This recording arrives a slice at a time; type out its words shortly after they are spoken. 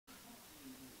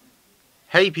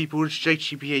Hey people, it's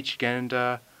JTBH again,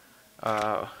 and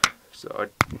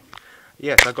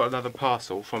yes, I got another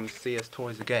parcel from CS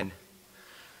Toys again,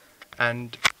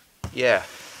 and yeah,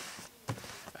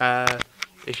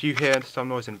 if you hear some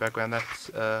noise in the background,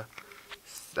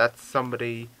 that's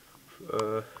somebody,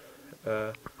 a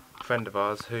friend of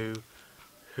ours who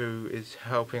is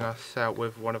helping us out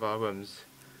with one of our rooms.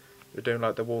 We're doing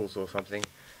like the walls or something,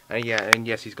 and yeah, and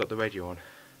yes, he's got the radio on.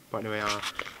 But anyway,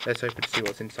 let's open to see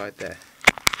what's inside there.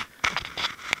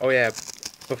 Oh yeah,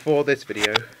 before this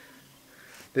video,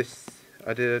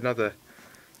 I did another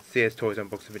CS Toys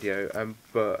unboxing video,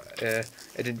 but it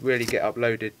didn't really get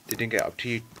uploaded. It didn't get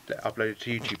uploaded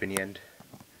to YouTube in the end,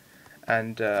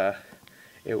 and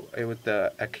it was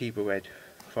the Akiba Red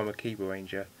from Akiba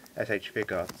Ranger SH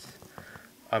Figuarts.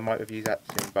 I might have used that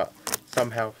soon, but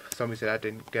somehow somebody said that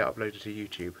didn't get uploaded to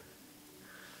YouTube.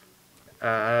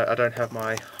 I don't have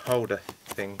my holder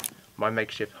thing, my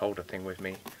makeshift holder thing with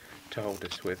me to hold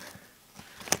this with.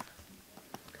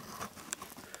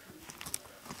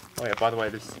 Oh yeah, by the way,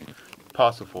 this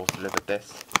parcel force delivered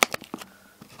this.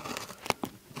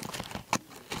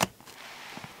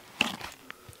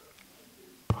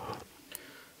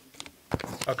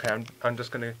 Okay, I'm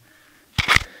just gonna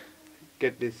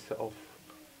get this off.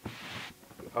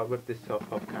 I'll rip this off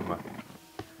camera.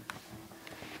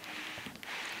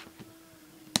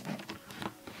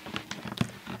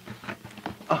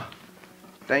 Oh,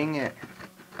 dang it.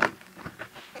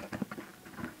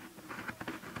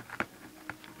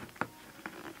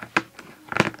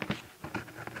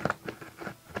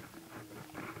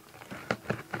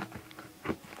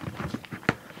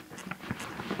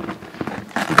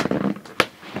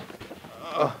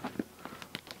 Oh,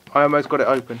 I almost got it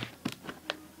open.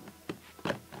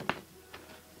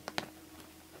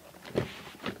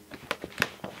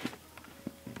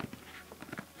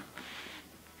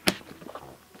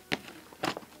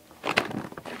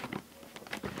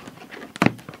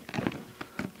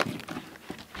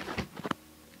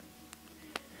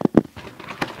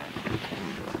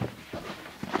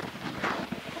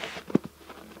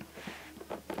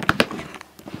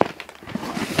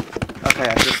 Okay,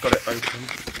 I just got it open.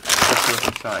 Let's see what's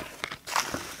inside.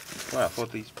 Wow, I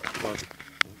thought these were a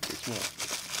bit small.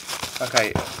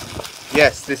 Okay,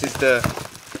 yes, this is the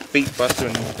Beat Buster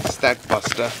and Stag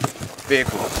Buster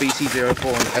vehicle, BC04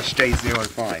 and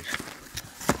SJ05.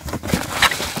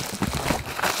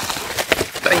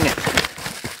 Dang it!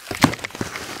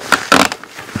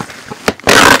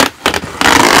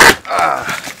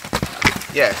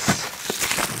 Yes.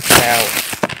 Now,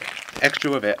 extra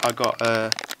with it, I got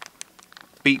a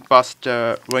Beat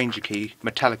Buster Ranger key,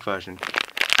 metallic version.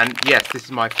 And yes, this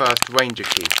is my first Ranger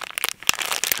key,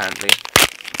 apparently.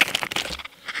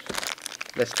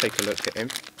 Let's take a look at him.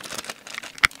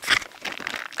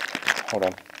 Hold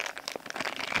on.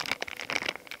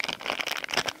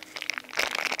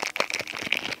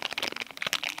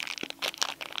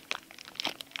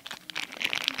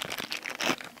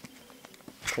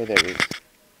 Oh, there he is.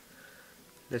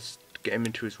 Let's get him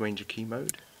into his Ranger key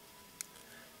mode.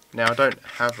 Now I don't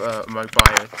have a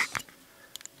Mobius,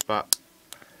 but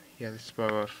yeah, this is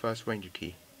my first Ranger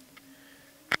key.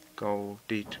 Gold,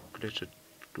 glitter,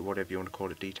 whatever you want to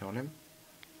call it, detail on him.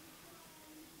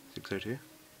 602.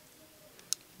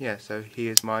 Yeah, so he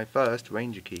is my first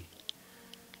Ranger key.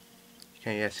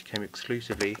 Okay, yes, he came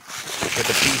exclusively with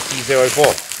the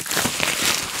BC04.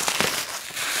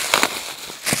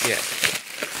 Yeah.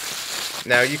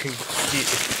 Now you can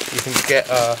get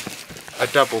a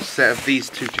double set of these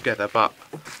two together, but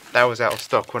that was out of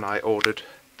stock when I ordered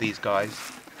these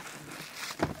guys.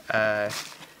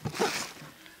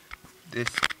 This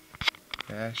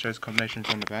shows combinations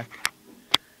on the back.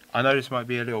 I know this might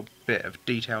be a little bit of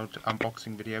detailed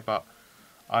unboxing video, but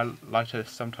I like to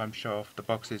sometimes show off the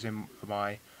boxes in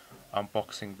my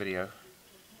unboxing video.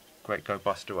 Great Go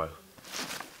Buster-O.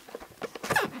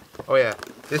 Oh yeah,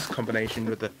 this combination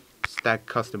with the Stag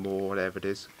Custom or whatever it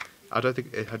is, I don't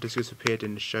think it had just appeared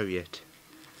in the show yet.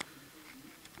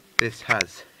 This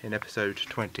has in episode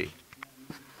 20,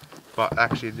 but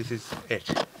actually this is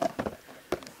it.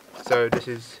 So this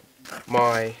is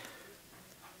my,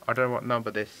 I don't know what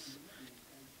number this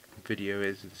video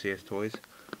is in CS Toys,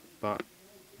 but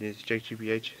this is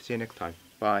JTBH. See you next time.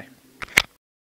 Bye.